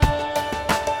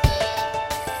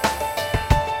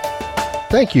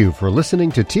Thank you for listening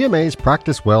to TMA's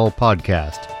Practice Well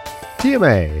podcast.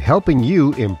 TMA, helping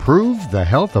you improve the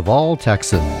health of all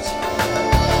Texans.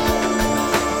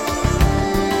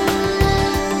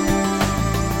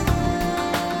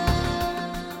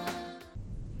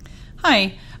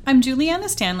 Hi, I'm Juliana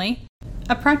Stanley,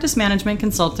 a practice management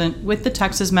consultant with the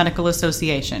Texas Medical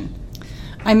Association.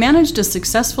 I managed a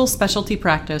successful specialty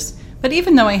practice, but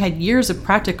even though I had years of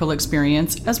practical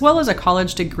experience as well as a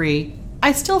college degree,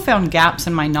 I still found gaps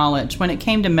in my knowledge when it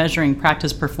came to measuring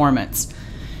practice performance.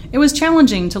 It was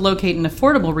challenging to locate an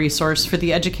affordable resource for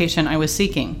the education I was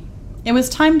seeking. It was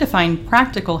time to find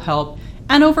practical help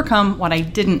and overcome what I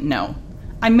didn't know.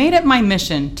 I made it my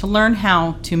mission to learn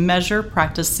how to measure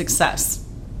practice success.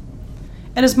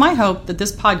 It is my hope that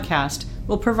this podcast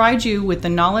will provide you with the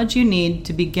knowledge you need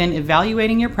to begin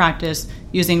evaluating your practice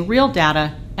using real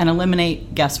data and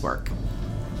eliminate guesswork.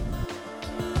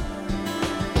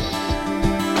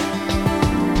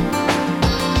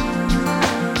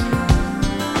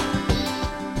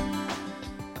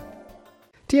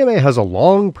 TMA has a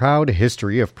long, proud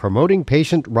history of promoting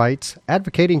patient rights,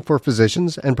 advocating for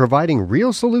physicians, and providing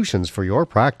real solutions for your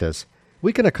practice.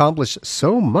 We can accomplish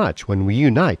so much when we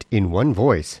unite in one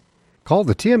voice. Call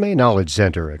the TMA Knowledge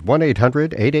Center at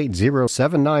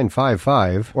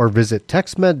 1-800-880-7955 or visit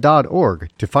texmed.org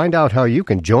to find out how you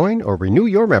can join or renew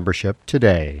your membership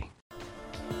today.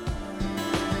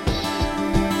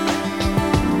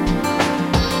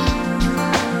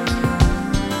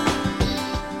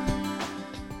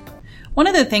 One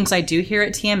of the things I do here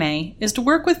at TMA is to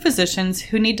work with physicians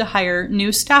who need to hire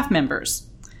new staff members.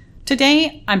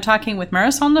 Today, I'm talking with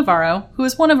Marisol Navarro, who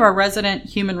is one of our resident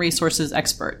human resources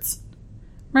experts.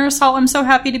 Marisol, I'm so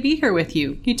happy to be here with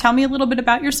you. Can you tell me a little bit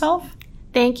about yourself?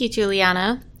 Thank you,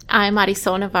 Juliana. I'm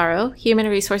Marisol Navarro, Human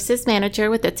Resources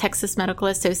Manager with the Texas Medical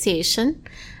Association.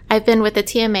 I've been with the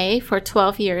TMA for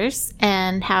 12 years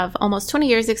and have almost 20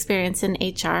 years experience in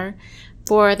HR.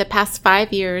 For the past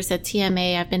 5 years at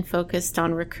TMA, I've been focused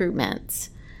on recruitment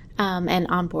and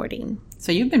onboarding.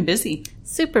 So you've been busy.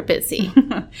 Super busy.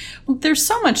 Well, there's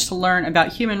so much to learn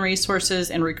about human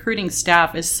resources, and recruiting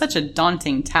staff is such a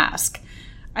daunting task.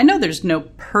 I know there's no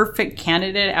perfect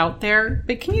candidate out there,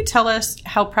 but can you tell us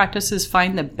how practices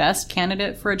find the best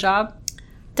candidate for a job?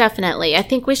 Definitely. I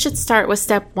think we should start with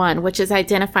step one, which is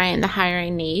identifying the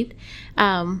hiring need.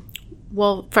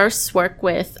 We'll first work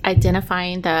with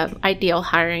identifying the ideal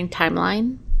hiring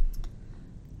timeline.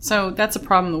 So that's a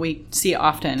problem that we see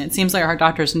often. It seems like our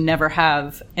doctors never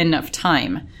have enough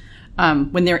time.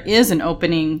 When there is an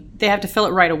opening, they have to fill it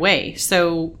right away.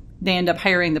 So they end up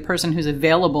hiring the person who's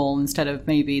available instead of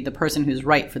maybe the person who's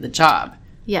right for the job.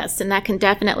 Yes, and that can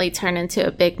definitely turn into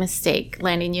a big mistake,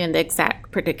 landing you in the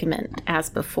exact predicament as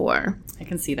before. I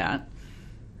can see that.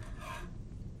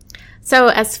 So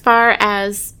as far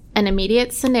as an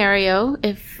immediate scenario,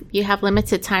 if you have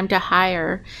limited time to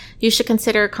hire, you should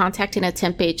consider contacting a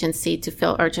temp agency to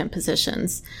fill urgent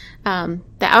positions. The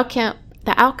outcome,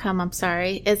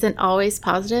 isn't always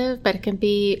positive, but it can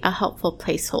be a helpful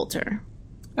placeholder.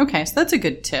 Okay, so that's a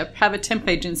good tip. Have a temp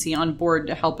agency on board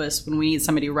to help us when we need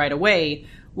somebody right away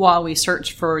while we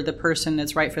search for the person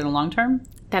that's right for the long term?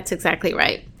 That's exactly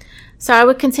right. So I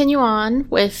would continue on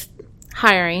with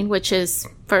hiring, which is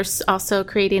first also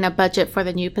creating a budget for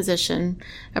the new position,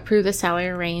 approve the salary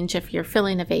range if you're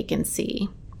filling a vacancy.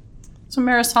 So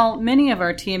Marisol, many of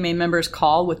our TMA members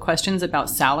call with questions about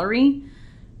salary.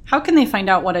 How can they find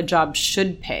out what a job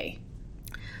should pay?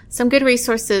 Some good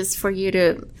resources for you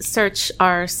to search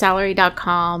are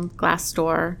salary.com,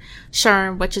 Glassdoor,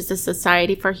 SHRM, which is the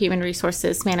Society for Human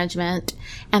Resources Management,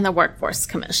 and the Workforce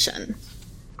Commission.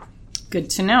 Good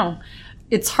to know.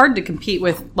 It's hard to compete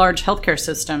with large healthcare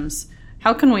systems.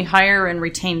 How can we hire and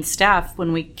retain staff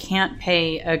when we can't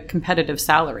pay a competitive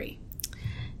salary?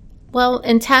 Well,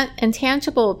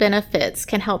 intangible benefits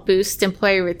can help boost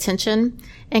employee retention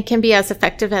and can be as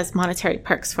effective as monetary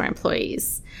perks for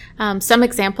employees. Some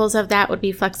examples of that would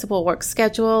be flexible work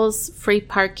schedules, free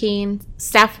parking,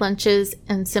 staff lunches,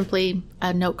 and simply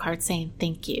a note card saying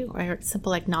thank you, or a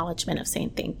simple acknowledgement of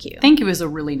saying thank you. Thank you is a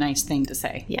really nice thing to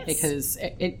say. Yes. Because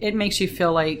it makes you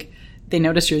feel like they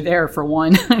notice you're there, for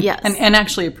one. Yes. and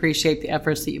actually appreciate the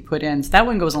efforts that you put in. So that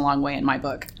one goes a long way in my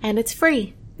book. And it's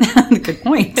free. Good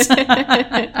point.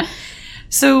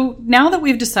 So now that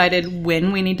we've decided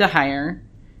when we need to hire,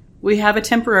 we have a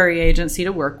temporary agency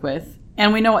to work with,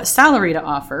 and we know what salary to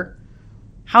offer,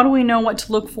 how do we know what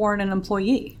to look for in an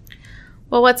employee?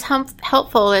 Well, what's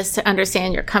helpful is to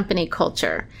understand your company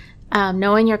culture.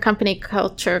 Knowing your company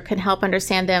culture can help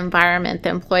understand the environment the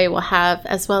employee will have,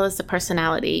 as well as the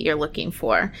personality you're looking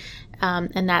for.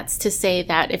 And that's to say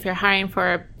that if you're hiring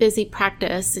for a busy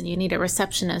practice and you need a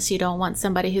receptionist, you don't want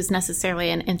somebody who's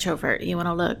necessarily an introvert. You want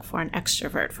to look for an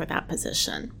extrovert for that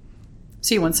position.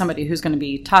 So you want somebody who's going to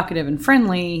be talkative and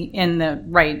friendly in the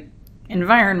right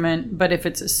environment, but if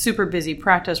it's a super busy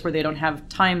practice where they don't have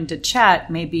time to chat,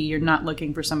 maybe you're not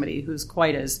looking for somebody who's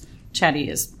quite as chatty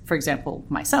as, for example,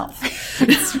 myself.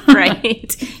 That's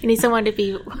right. You need someone to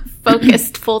be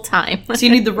focused full time. So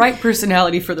you need the right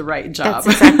personality for the right job. That's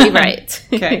exactly right.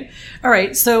 Okay. All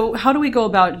right. So how do we go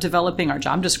about developing our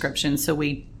job description so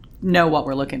we know what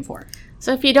we're looking for?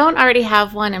 So if you don't already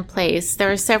have one in place, there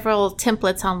are several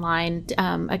templates online,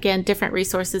 again, different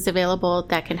resources available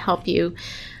that can help you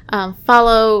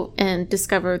follow and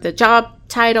discover the job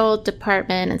title,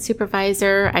 department, and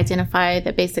supervisor, identify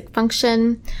the basic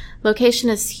function. Location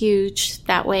is huge.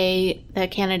 That way the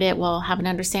candidate will have an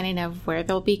understanding of where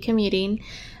they'll be commuting.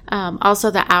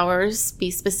 Also the hours,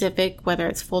 be specific, whether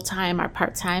it's full-time or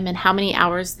part-time, and how many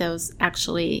hours those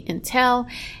actually entail,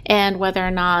 and whether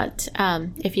or not,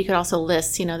 if you could also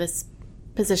list, this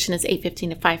position is 8:15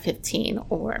 to 5:15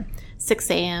 or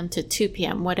 6 a.m. to 2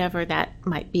 p.m., whatever that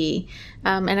might be.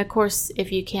 And of course,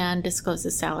 if you can disclose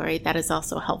the salary, that is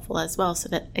also helpful as well, so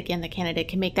that, again, the candidate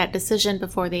can make that decision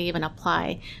before they even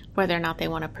apply whether or not they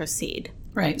want to proceed.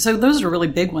 Right. So those are really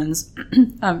big ones.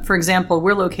 For example,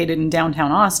 we're located in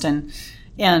downtown Austin,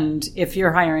 and if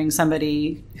you're hiring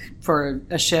somebody for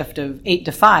a shift of 8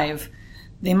 to 5,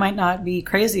 they might not be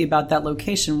crazy about that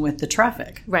location with the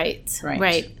traffic. Right.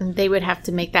 And they would have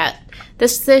to make that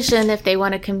decision if they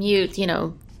want to commute,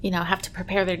 have to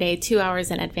prepare their day 2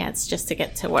 hours in advance just to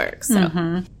get to work.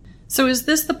 So, So is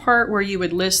this the part where you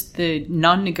would list the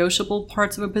non-negotiable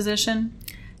parts of a position?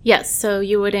 Yes, so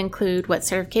you would include what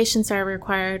certifications are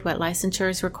required, what licensure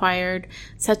is required,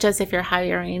 such as if you're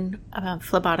hiring a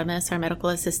phlebotomist or medical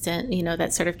assistant,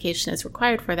 that certification is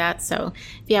required for that. So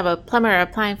if you have a plumber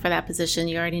applying for that position,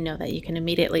 you already know that you can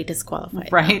immediately disqualify them.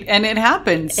 Right, and it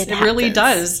happens. It really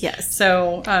does. Yes.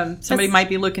 So somebody might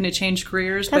be looking to change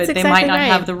careers, but they exactly might not right.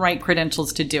 have the right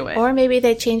credentials to do it. Or maybe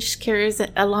they changed careers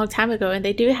a long time ago and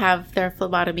they do have their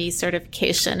phlebotomy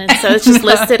certification. And so it's just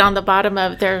listed on the bottom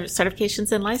of their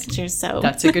certifications and licensure. So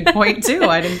that's a good point too.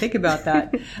 I didn't think about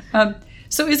that.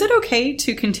 So is it okay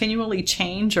to continually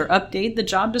change or update the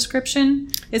job description?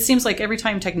 It seems like every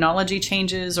time technology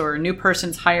changes or a new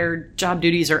person's hired, job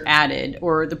duties are added,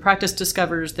 or the practice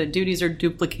discovers that duties are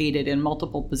duplicated in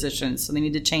multiple positions, so they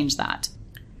need to change that.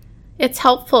 It's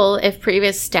helpful if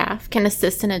previous staff can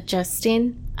assist in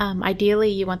adjusting.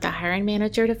 Ideally, you want the hiring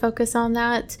manager to focus on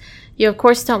that. You, of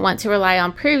course, don't want to rely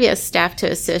on previous staff to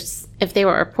assist if they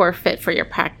were a poor fit for your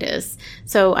practice.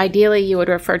 So ideally, you would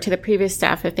refer to the previous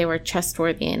staff if they were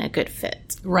trustworthy and a good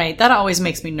fit. Right. That always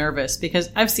makes me nervous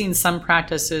because I've seen some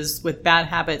practices with bad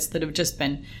habits that have just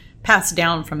been passed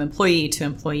down from employee to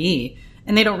employee.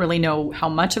 And they don't really know how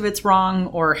much of it's wrong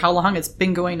or how long it's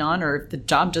been going on or if the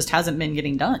job just hasn't been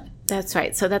getting done. That's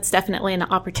right. So that's definitely an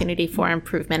opportunity for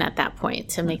improvement at that point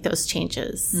to make those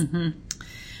changes.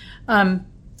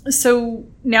 So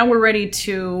now we're ready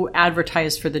to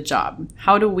advertise for the job.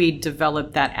 How do we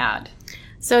develop that ad?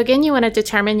 So again, you want to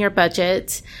determine your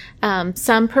budget.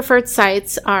 Some preferred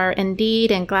sites are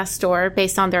Indeed and Glassdoor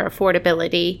based on their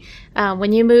affordability.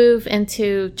 When you move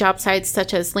into job sites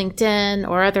such as LinkedIn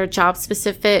or other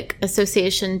job-specific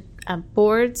association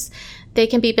boards, they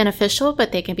can be beneficial,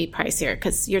 but they can be pricier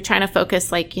because you're trying to focus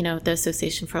the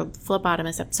Association for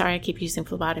Phlebotomists. I'm sorry I keep using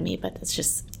phlebotomy, but it's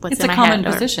just what's in my head. It's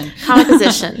a common position. Common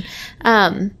position.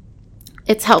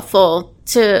 It's helpful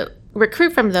to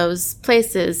recruit from those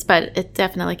places, but it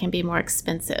definitely can be more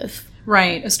expensive.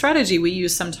 Right. A strategy we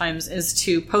use sometimes is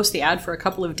to post the ad for a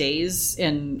couple of days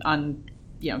on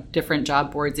different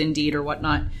job boards, Indeed or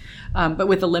whatnot, but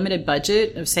with a limited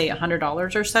budget of, say,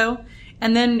 $100 or so.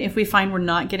 And then if we find we're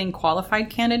not getting qualified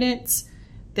candidates,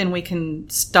 then we can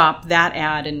stop that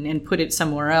ad and put it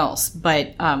somewhere else.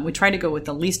 But we try to go with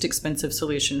the least expensive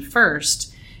solution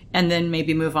first, and then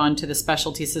maybe move on to the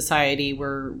specialty society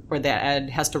where that ad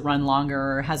has to run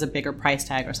longer or has a bigger price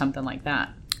tag or something like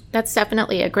that. That's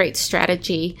definitely a great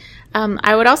strategy.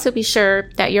 I would also be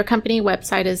sure that your company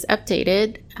website is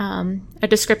updated, a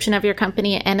description of your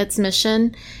company and its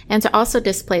mission, and to also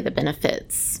display the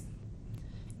benefits.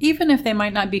 Even if they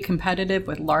might not be competitive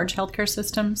with large healthcare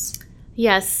systems?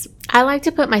 Yes. I like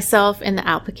to put myself in the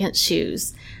applicant's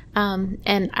shoes.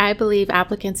 And I believe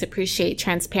applicants appreciate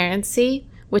transparency,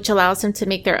 which allows them to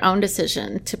make their own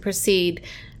decision to proceed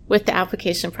with the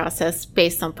application process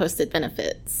based on posted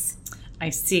benefits. I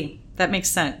see. That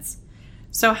makes sense.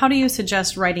 So how do you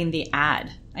suggest writing the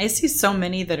ad? I see so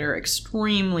many that are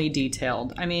extremely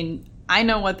detailed. I mean, I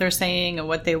know what they're saying and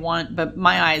what they want, but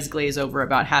my eyes glaze over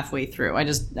about halfway through.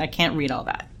 I can't read all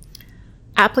that.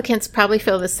 Applicants probably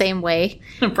feel the same way.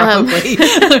 Probably.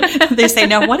 They say,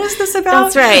 now, what is this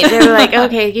about? That's right. They're like,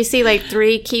 okay, you see like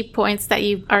 3 key points that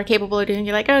you are capable of doing.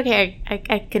 You're like, okay,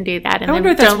 I can do that. And I wonder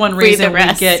then if that's don't one read reason the we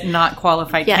rest. get not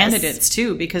qualified Yes. candidates,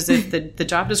 too, because if the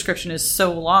job description is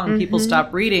so long, people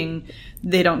stop reading,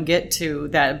 they don't get to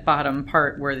that bottom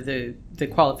part where the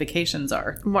qualifications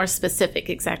are. More specific,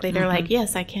 exactly. They're like,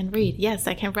 yes, I can read. Yes,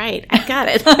 I can write. I got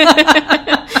it.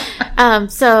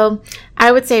 So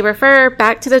I would say refer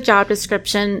back to the job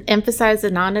description, emphasize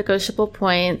the non-negotiable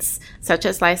points, such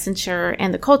as licensure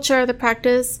and the culture of the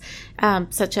practice,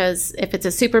 such as if it's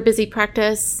a super busy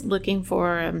practice, looking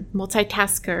for a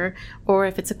multitasker, or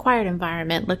if it's a quiet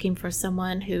environment, looking for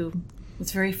someone who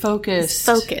It's very focused.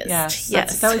 Focused,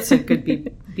 yes. That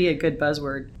would be a good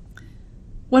buzzword.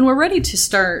 When we're ready to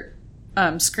start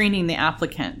screening the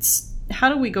applicants, how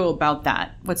do we go about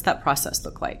that? What's that process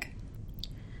look like?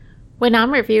 When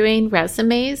I'm reviewing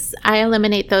resumes, I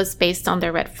eliminate those based on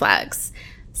their red flags.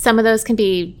 Some of those can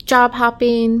be job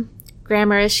hopping,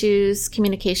 grammar issues,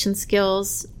 communication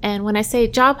skills. And when I say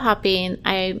job hopping,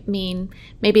 I mean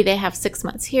maybe they have 6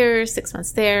 months here, 6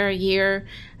 months there, a year.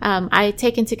 I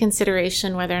take into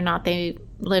consideration whether or not they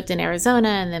lived in Arizona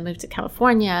and then moved to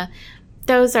California.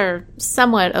 Those are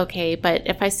somewhat okay, but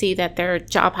if I see that their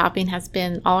job hopping has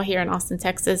been all here in Austin,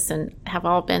 Texas, and have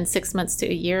all been 6 months to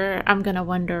a year, I'm going to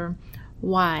wonder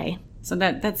why. So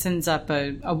that sends up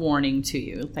a warning to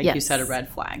you, like Yes. you said, a red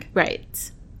flag.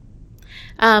 Right.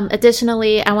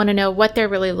 Additionally, I want to know what they're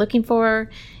really looking for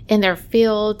in their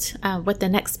field, what the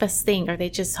next best thing. Are they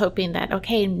just hoping that,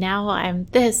 okay, now I'm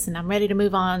this and I'm ready to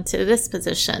move on to this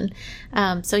position?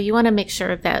 So you want to make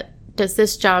sure that does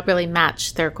this job really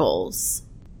match their goals?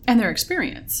 And their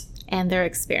experience. And their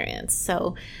experience.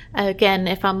 So again,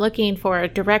 if I'm looking for a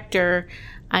director,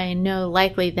 I know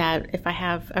likely that if I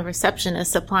have a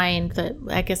receptionist applying,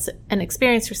 an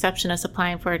experienced receptionist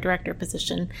applying for a director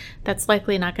position, that's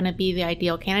likely not going to be the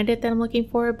ideal candidate that I'm looking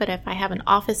for. But if I have an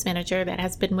office manager that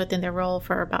has been within their role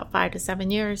for about 5 to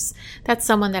 7 years, that's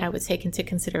someone that I would take into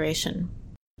consideration.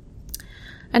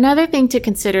 Another thing to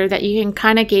consider that you can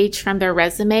kind of gauge from their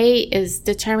resume is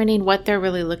determining what they're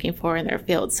really looking for in their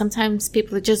field. Sometimes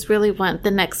people just really want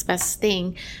the next best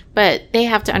thing, but they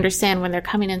have to understand when they're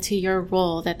coming into your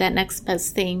role that next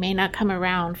best thing may not come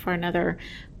around for another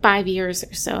 5 years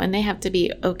or so, and they have to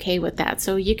be okay with that.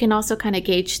 So you can also kind of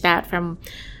gauge that from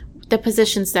the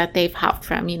positions that they've hopped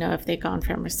from. You know, if they've gone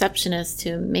from receptionist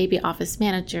to maybe office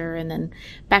manager and then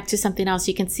back to something else,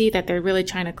 you can see that they're really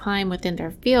trying to climb within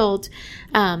their field.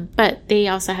 But they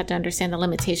also have to understand the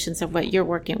limitations of what you're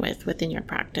working with within your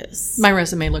practice. My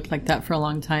resume looked like that for a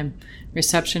long time.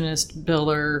 Receptionist,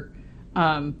 biller,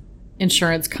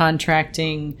 insurance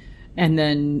contracting, and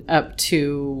then up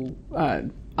to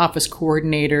office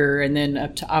coordinator, and then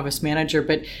up to office manager.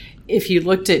 But if you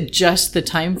looked at just the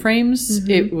time frames,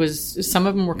 it was, some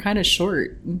of them were kind of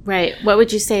short. Right. What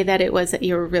would you say that it was that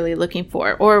you were really looking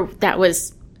for, or that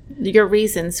was your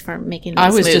reasons for making those I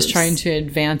was moves? just trying to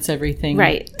advance everything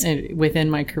Right. Within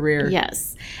my career.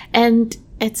 Yes. And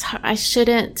I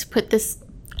shouldn't put this,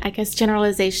 I guess,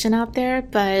 generalization out there,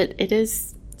 but it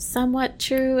is somewhat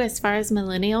true as far as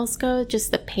millennials go,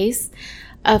 just the pace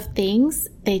of things.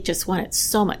 They just want it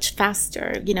so much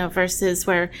faster, versus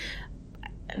where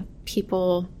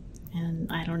people, and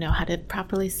I don't know how to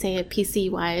properly say it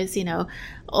PC-wise,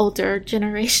 older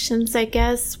generations, I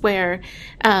guess, where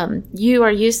you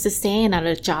are used to staying at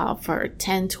a job for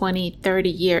 10, 20, 30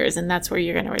 years, and that's where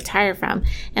you're going to retire from.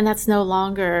 And that's no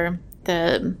longer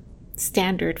the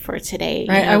standard for today.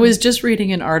 Right. I was just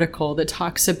reading an article that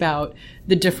talks about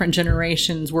the different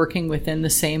generations working within the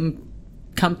same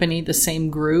company, the same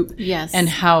group. Yes. And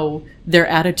how their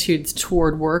attitudes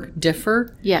toward work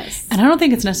differ. Yes. And I don't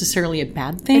think it's necessarily a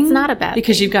bad thing. It's not a bad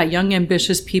because thing. you've got young,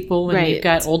 ambitious people, and Right. you've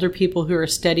got older people who are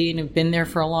steady and have been there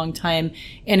for a long time.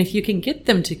 And if you can get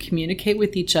them to communicate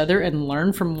with each other and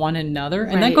learn from one another,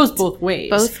 and that Right. goes both ways.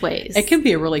 Both ways. It can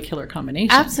be a really killer combination.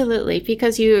 Absolutely,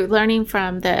 because you're learning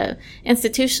from the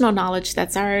institutional knowledge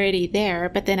that's already there,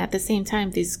 but then at the same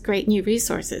time, these great new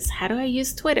resources. How do I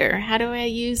use Twitter? How do I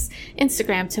use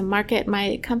Instagram to market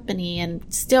my company and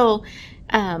still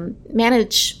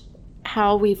manage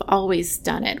how we've always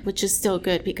done it, which is still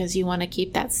good because you want to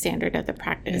keep that standard of the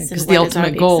practice. Because the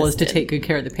ultimate goal is to take good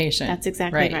care of the patient. That's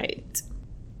exactly right.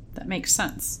 That makes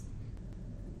sense.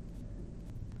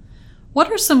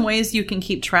 What are some ways you can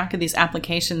keep track of these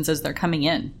applications as they're coming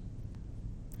in?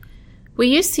 We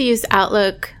used to use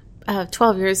Outlook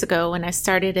 12 years ago when I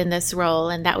started in this role,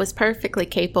 and that was perfectly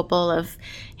capable of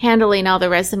handling all the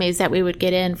resumes that we would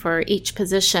get in for each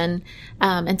position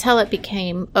until it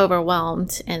became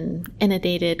overwhelmed and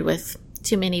inundated with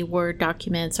too many Word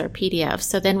documents or PDFs.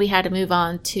 So then we had to move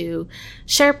on to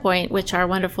SharePoint, which our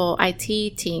wonderful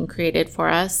IT team created for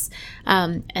us.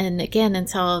 And again,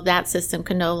 until that system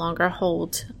could no longer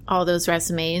hold all those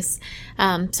resumes.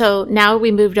 So now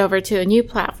we moved over to a new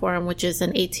platform, which is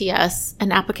an ATS,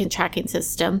 an applicant tracking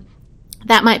system.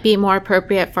 That might be more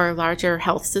appropriate for larger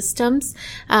health systems.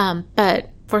 But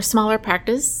for smaller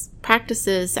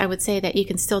practices, I would say that you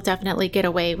can still definitely get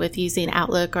away with using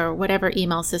Outlook or whatever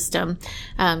email system.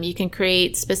 You can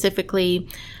create specifically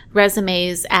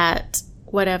resumes at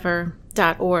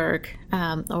whatever.org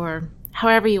or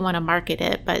however you want to market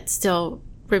it, but still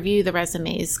review the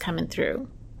resumes coming through.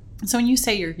 So when you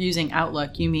say you're using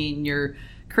Outlook, you mean you're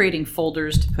creating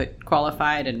folders to put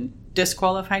qualified and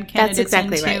disqualified candidates into?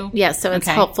 That's exactly right. Yes, so it's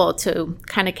helpful to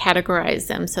kind of categorize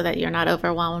them so that you're not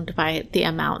overwhelmed by the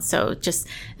amount. So just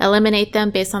eliminate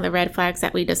them based on the red flags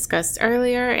that we discussed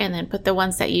earlier, and then put the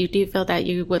ones that you do feel that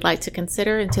you would like to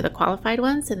consider into the qualified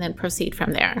ones, and then proceed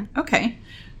from there. Okay.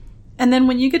 And then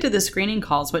when you get to the screening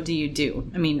calls, what do you do?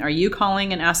 I mean, are you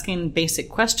calling and asking basic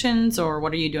questions, or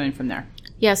what are you doing from there?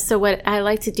 Yes, so what I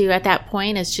like to do at that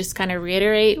point is just kind of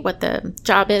reiterate what the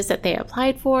job is that they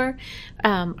applied for,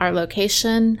 our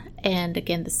location, and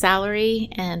again, the salary,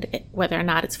 and whether or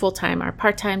not it's full-time or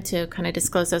part-time, to kind of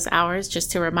disclose those hours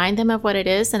just to remind them of what it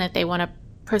is. And if they want to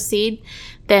proceed,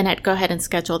 then I'd go ahead and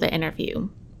schedule the interview.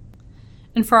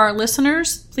 And for our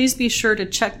listeners, please be sure to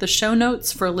check the show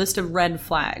notes for a list of red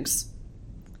flags.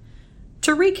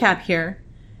 To recap here,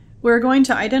 we're going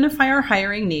to identify our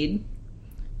hiring need,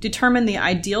 determine the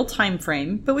ideal time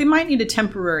frame, but we might need a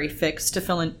temporary fix to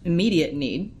fill an immediate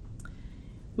need.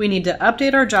 We need to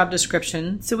update our job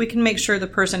description so we can make sure the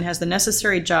person has the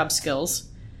necessary job skills,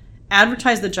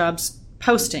 advertise the job's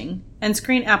posting, and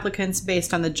screen applicants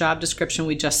based on the job description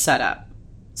we just set up.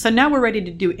 So now we're ready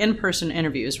to do in-person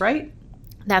interviews, right?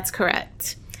 That's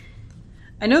correct.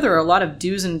 I know there are a lot of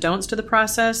do's and don'ts to the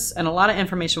process and a lot of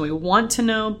information we want to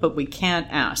know, but we can't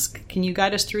ask. Can you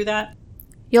guide us through that?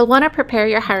 You'll want to prepare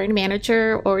your hiring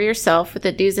manager or yourself with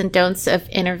the do's and don'ts of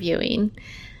interviewing.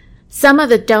 Some of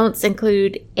the don'ts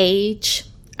include age,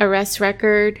 arrest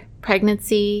record,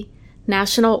 pregnancy,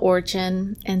 national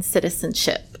origin, and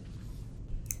citizenship.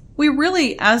 We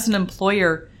really, as an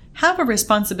employer, have a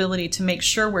responsibility to make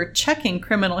sure we're checking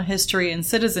criminal history and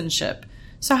citizenship.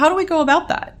 So how do we go about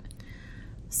that?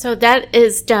 So that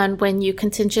is done when you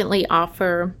contingently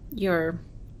offer your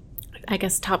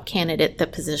top candidate the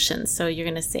position. So you're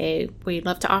going to say, we'd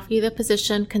love to offer you the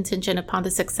position contingent upon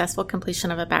the successful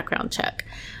completion of a background check.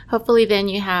 Hopefully then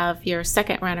you have your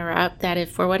second runner-up that if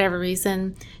for whatever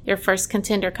reason your first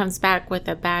contender comes back with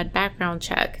a bad background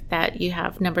check, that you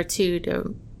have number two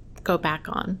to go back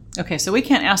on. Okay, so we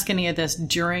can't ask any of this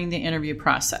during the interview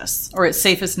process, or it's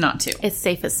safest not to? It's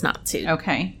safest not to.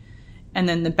 Okay. And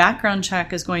then the background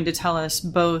check is going to tell us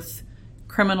both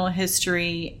criminal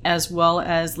history as well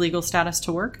as legal status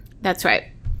to work? That's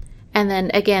right. And then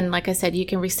again, like I said, you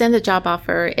can rescind the job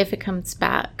offer if it comes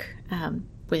back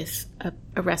with a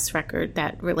arrest record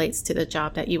that relates to the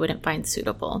job that you wouldn't find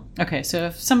suitable. Okay, so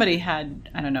if somebody had,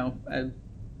 I don't know, a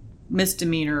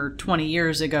misdemeanor 20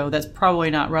 years ago, that's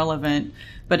probably not relevant.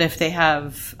 But if they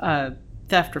have a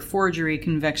theft or forgery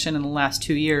conviction in the last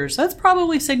 2 years, that's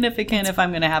probably significant if I'm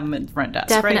going to have them at the front desk,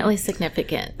 definitely right?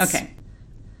 Significant. Okay.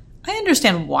 I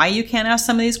understand why you can't ask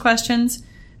some of these questions,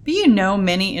 but you know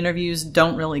many interviews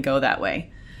don't really go that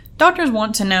way. Doctors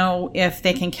want to know if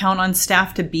they can count on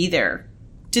staff to be there.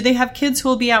 Do they have kids who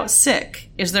will be out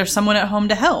sick? Is there someone at home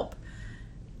to help?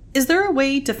 Is there a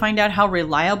way to find out how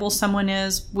reliable someone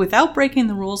is without breaking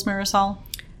the rules, Marisol?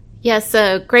 Yes,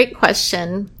 a great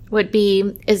question would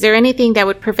be, is there anything that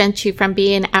would prevent you from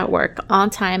being at work on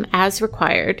time as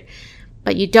required?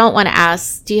 But you don't want to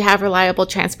ask, do you have reliable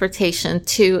transportation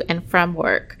to and from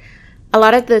work? A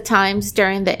lot of the times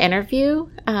during the interview,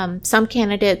 some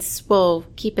candidates will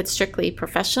keep it strictly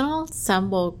professional.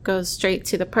 Some will go straight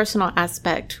to the personal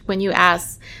aspect when you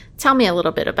ask, tell me a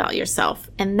little bit about yourself.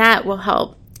 And that will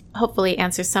help hopefully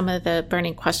answer some of the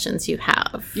burning questions you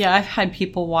have. Yeah, I've had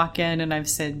people walk in and I've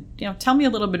said, tell me a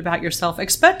little bit about yourself,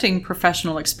 expecting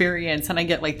professional experience, and I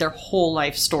get like their whole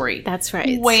life story. That's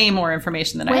right. Way more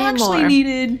information than I actually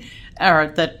needed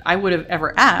or that I would have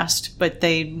ever asked, but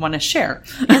they want to share.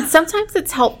 And sometimes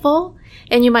it's helpful,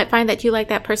 and you might find that you like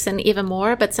that person even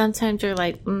more, but sometimes you're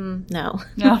like, no.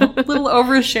 No, a little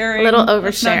oversharing.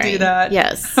 Let's not do that.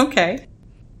 Yes. Okay.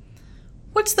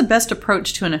 What's the best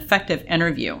approach to an effective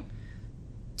interview?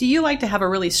 Do you like to have a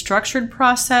really structured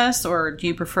process, or do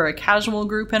you prefer a casual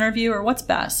group interview, or what's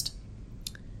best?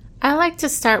 I like to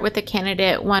start with the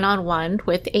candidate one-on-one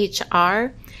with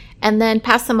HR and then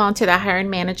pass them on to the hiring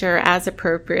manager as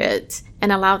appropriate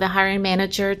and allow the hiring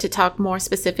manager to talk more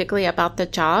specifically about the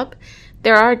job.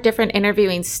 There are different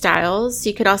interviewing styles.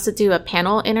 You could also do a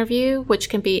panel interview, which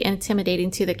can be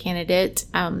intimidating to the candidate.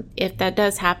 If that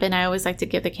does happen, I always like to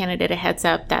give the candidate a heads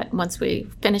up that once we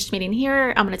finish meeting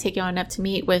here, I'm going to take you on up to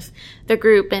meet with the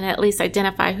group and at least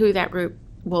identify who that group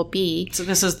will be. So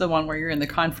this is the one where you're in the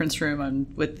conference room and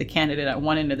with the candidate at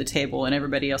one end of the table and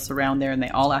everybody else around there, and they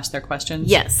all ask their questions?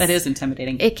 Yes. That is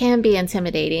intimidating. It can be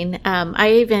intimidating.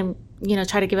 I even,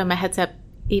 try to give them a heads up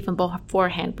even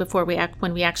beforehand,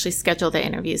 when we actually schedule the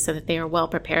interview, so that they are well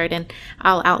prepared, and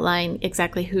I'll outline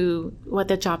exactly what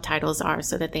the job titles are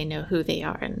so that they know who they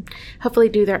are and hopefully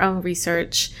do their own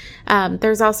research.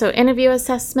 There's also interview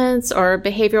assessments or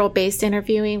behavioral based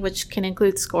interviewing, which can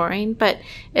include scoring, but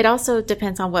it also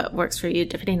depends on what works for you,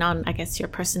 depending on, I guess, your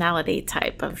personality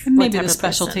type of and maybe the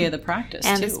specialty of the practice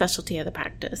and too. the specialty of the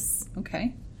practice.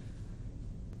 Okay.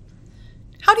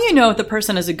 How do you know if the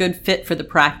person is a good fit for the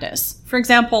practice? For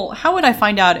example, how would I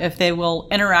find out if they will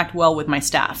interact well with my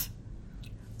staff?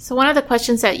 So one of the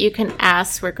questions that you can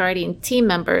ask regarding team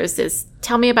members is,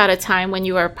 tell me about a time when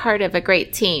you were part of a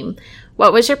great team.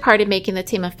 What was your part in making the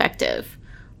team effective?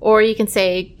 Or you can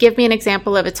say, give me an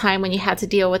example of a time when you had to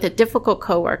deal with a difficult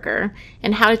coworker,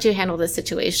 and how did you handle the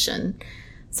situation?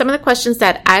 Some of the questions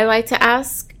that I like to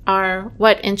ask are,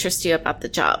 what interests you about the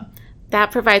job?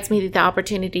 That provides me the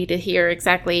opportunity to hear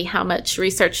exactly how much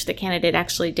research the candidate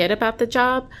actually did about the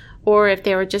job, or if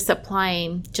they were just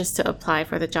applying just to apply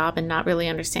for the job and not really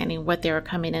understanding what they were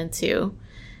coming into.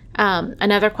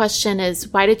 Another question is,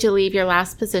 why did you leave your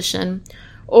last position?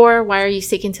 Or why are you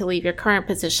seeking to leave your current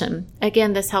position?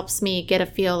 Again, this helps me get a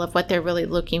feel of what they're really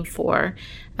looking for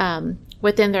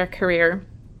within their career.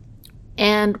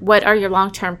 And what are your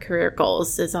long-term career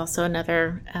goals is also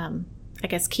another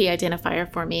key identifier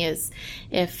for me, is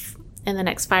if in the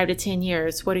next 5 to 10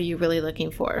 years, what are you really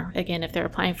looking for? Again, if they're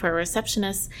applying for a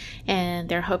receptionist and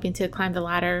they're hoping to climb the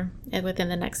ladder within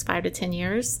the next 5 to 10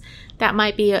 years, that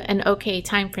might be an okay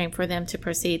time frame for them to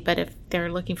proceed. But if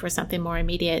they're looking for something more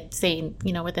immediate, saying,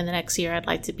 within the next year, I'd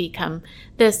like to become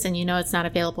this, and it's not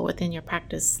available within your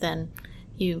practice, then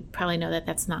you probably know that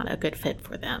that's not a good fit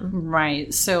for them.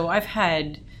 Right. So I've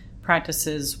had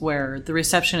practices where the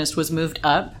receptionist was moved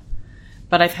up,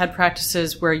 but I've had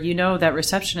practices where that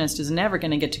receptionist is never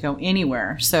going to get to go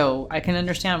anywhere. So I can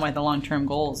understand why the long-term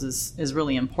goals is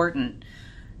really important.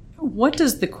 What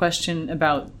does the question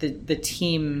about the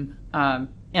team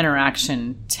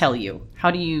interaction tell you?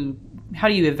 How do you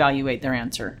evaluate their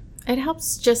answer? It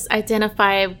helps just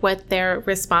identify what their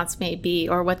response may be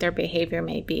or what their behavior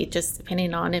may be, just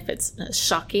depending on if it's a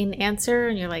shocking answer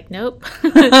and you're like, nope.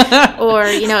 Or,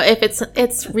 if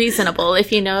it's reasonable,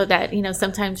 if you know that,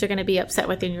 sometimes you're going to be upset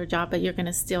within your job, but you're going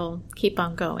to still keep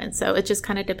on going. So it just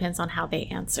kind of depends on how they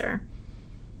answer.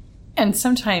 And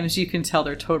sometimes you can tell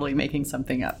they're totally making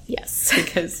something up. Yes.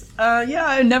 Because,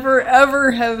 I never, ever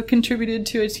have contributed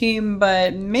to a team,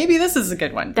 but maybe this is a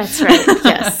good one. That's right.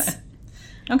 Yes.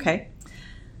 Okay.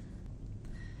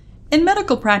 In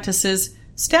medical practices,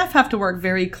 staff have to work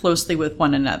very closely with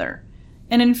one another.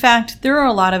 And in fact, there are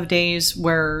a lot of days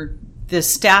where the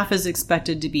staff is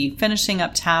expected to be finishing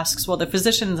up tasks while the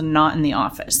physician's not in the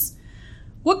office.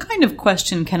 What kind of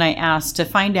question can I ask to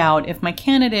find out if my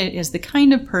candidate is the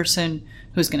kind of person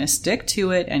who's going to stick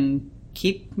to it and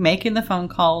keep making the phone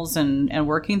calls and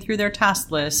working through their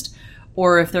task list,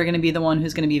 or if they're going to be the one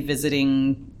who's going to be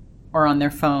visiting or on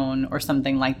their phone or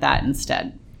something like that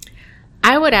instead?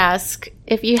 I would ask,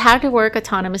 if you had to work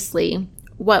autonomously,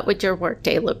 what would your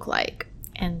workday look like?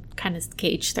 And kind of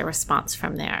gauge their response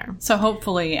from there. So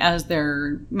hopefully, as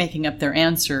they're making up their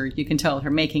answer, you can tell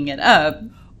they're making it up,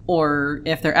 or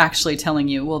if they're actually telling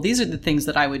you, well, these are the things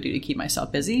that I would do to keep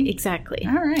myself busy. Exactly.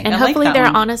 All right. And hopefully they're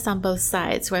honest on both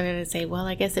sides, whether to say, well,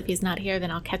 I guess if he's not here,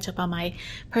 then I'll catch up on my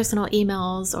personal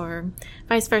emails, or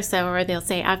vice versa, or they'll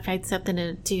say, I've had something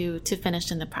to do to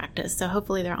finish in the practice. So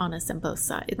hopefully they're honest on both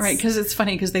sides. Right, because it's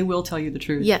funny, because they will tell you the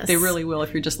truth. Yes. They really will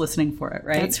if you're just listening for it,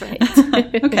 right? That's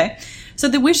right. Okay. So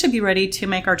then we should be ready to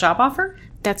make our job offer?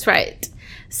 That's right.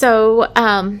 So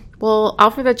we'll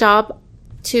offer the job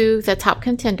to the top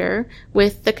contender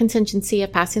with the contingency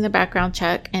of passing the background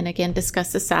check, and again,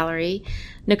 discuss the salary.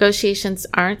 Negotiations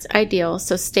aren't ideal,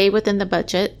 so stay within the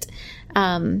budget.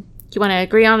 You want to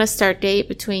agree on a start date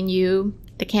between you,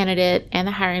 the candidate, and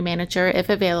the hiring manager if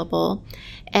available,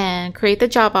 and create the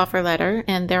job offer letter.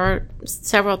 And there are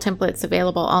several templates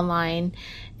available online.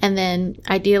 And then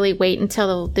ideally wait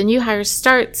until the new hire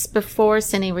starts before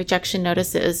sending rejection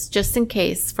notices, just in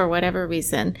case, for whatever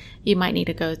reason, you might need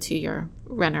to go to your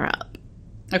runner-up.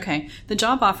 Okay. The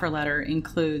job offer letter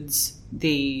includes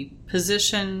the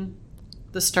position,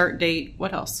 the start date,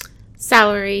 what else?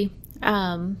 Salary,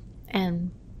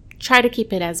 and try to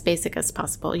keep it as basic as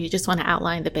possible. You just want to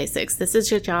outline the basics. This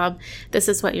is your job, this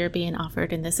is what you're being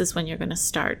offered, and this is when you're going to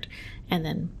start. And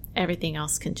then everything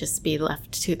else can just be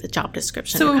left to the job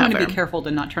description. So we want to be careful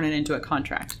to not turn it into a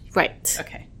contract. Right.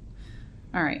 Okay.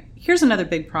 All right. Here's another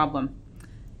big problem.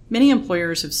 Many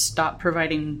employers have stopped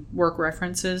providing work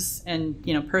references, and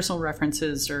personal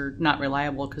references are not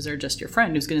reliable because they're just your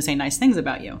friend who's going to say nice things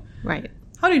about you. Right.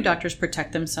 How do doctors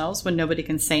protect themselves when nobody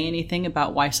can say anything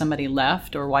about why somebody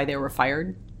left or why they were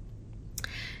fired?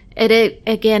 It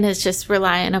again is just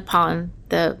relying upon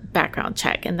the background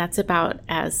check, and that's about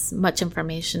as much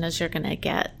information as you're going to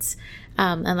get.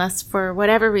 Unless for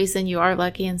whatever reason you are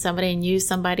lucky and somebody knew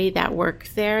somebody that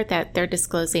worked there that they're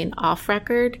disclosing off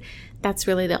record, that's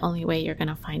really the only way you're going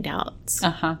to find out.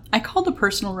 I called a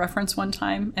personal reference one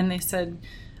time and they said,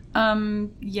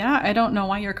 yeah, I don't know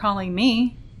why you're calling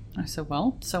me. I said,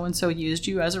 well, so-and-so used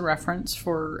you as a reference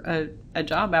for a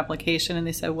job application. And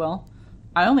they said, well,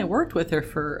 I only worked with her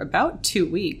for about 2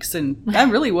 weeks, and that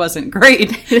really wasn't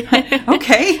great.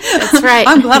 Okay. That's right.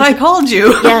 I'm glad I called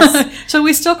you. Yes. So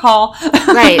we still call.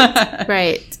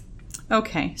 Right.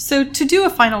 Okay. So to do a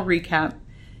final recap,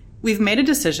 we've made a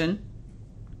decision.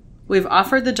 We've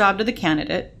offered the job to the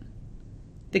candidate.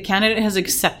 The candidate has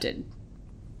accepted.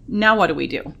 Now what do we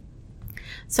do?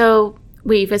 So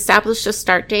we've established a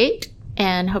start date,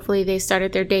 and hopefully they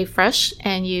started their day fresh,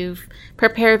 and you've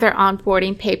prepared their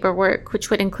onboarding paperwork, which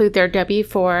would include their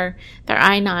W-4, their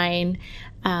I-9,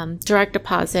 direct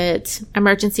deposit,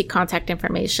 emergency contact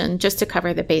information, just to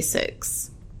cover the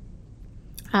basics.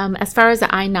 As far as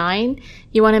the I-9,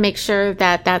 you want to make sure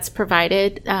that that's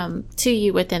provided to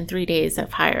you within 3 days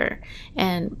of hire.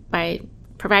 And by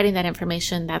providing that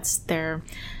information, that's their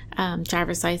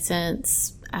driver's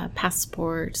license,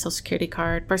 passport, social security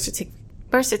card, birth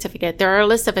certificate. There are a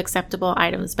list of acceptable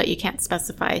items, but you can't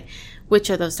specify which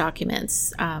of those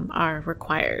documents are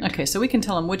required. Okay, so we can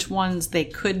tell them which ones they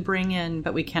could bring in,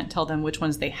 but we can't tell them which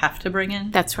ones they have to bring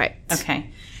in? That's right. Okay.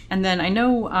 And then I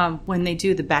know when they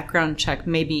do the background check,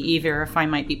 maybe E-Verify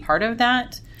might be part of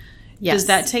that. Yes. Does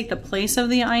that take the place of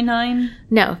the I-9?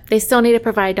 No, they still need to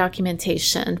provide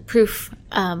documentation, proof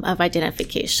of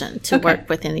identification to work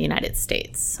within the United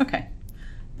States. Okay.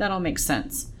 That all makes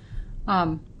sense.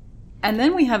 And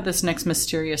then we have this next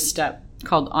mysterious step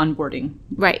called onboarding.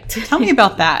 Right. Tell me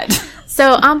about that.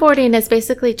 So onboarding is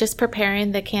basically just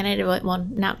preparing the candidate, well,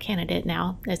 not candidate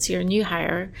now, it's your new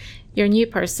hire, your new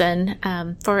person,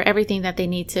 for everything that they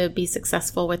need to be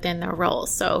successful within their role.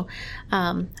 So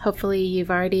hopefully you've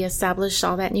already established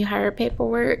all that new hire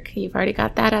paperwork. You've already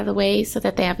got that out of the way so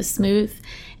that they have a smooth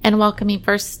and welcoming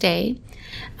first day.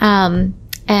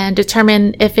 And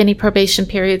determine if any probation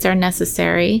periods are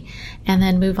necessary, and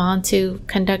then move on to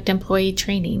conduct employee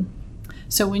training.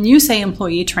 So when you say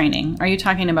employee training, are you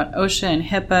talking about OSHA and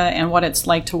HIPAA and what it's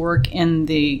like to work in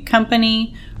the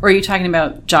company, or are you talking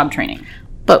about job training?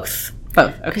 Both.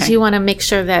 Both, okay. Because you want to make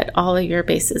sure that all of your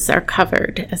bases are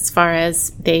covered as far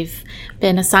as they've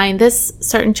been assigned this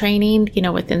certain training,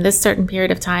 within this certain period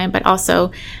of time, but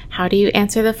also how do you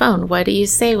answer the phone? What do you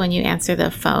say when you answer the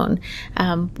phone?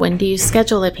 When do you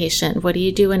schedule a patient? What do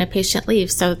you do when a patient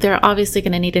leaves? So they're obviously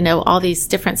going to need to know all these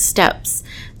different steps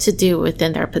to do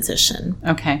within their position.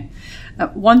 Okay.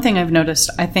 One thing I've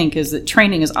noticed, I think, is that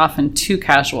training is often too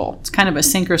casual. It's kind of a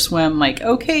sink or swim, like,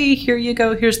 okay, here you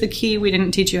go, here's the key, we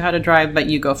didn't teach you how to drive, but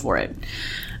you go for it.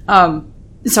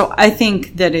 So I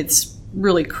think that it's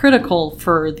really critical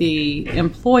for the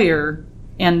employer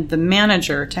and the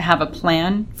manager to have a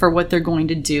plan for what they're going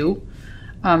to do,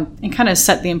 and kind of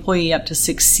set the employee up to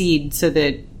succeed so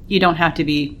that you don't have to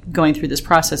be going through this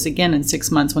process again in 6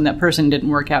 months when that person didn't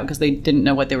work out because they didn't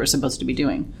know what they were supposed to be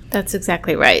doing. That's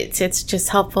exactly right. It's just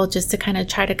helpful just to kind of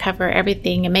try to cover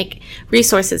everything and make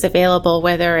resources available,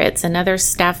 whether it's another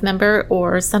staff member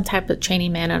or some type of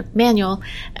training manual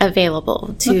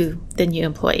available to the new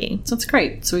employee. So it's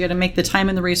great. So we got to make the time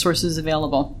and the resources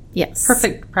available. Yes.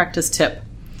 Perfect practice tip.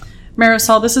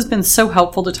 Marisol, this has been so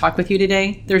helpful to talk with you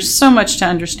today. There's so much to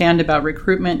understand about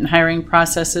recruitment and hiring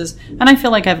processes, and I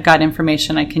feel like I've got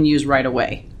information I can use right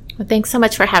away. Well, thanks so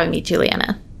much for having me,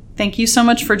 Juliana. Thank you so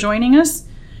much for joining us.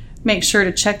 Make sure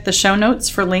to check the show notes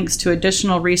for links to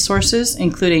additional resources,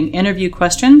 including interview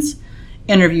questions,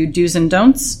 interview do's and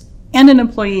don'ts, and an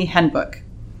employee handbook.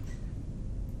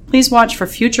 Please watch for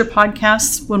future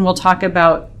podcasts when we'll talk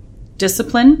about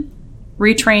discipline,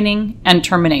 retraining, and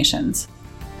terminations.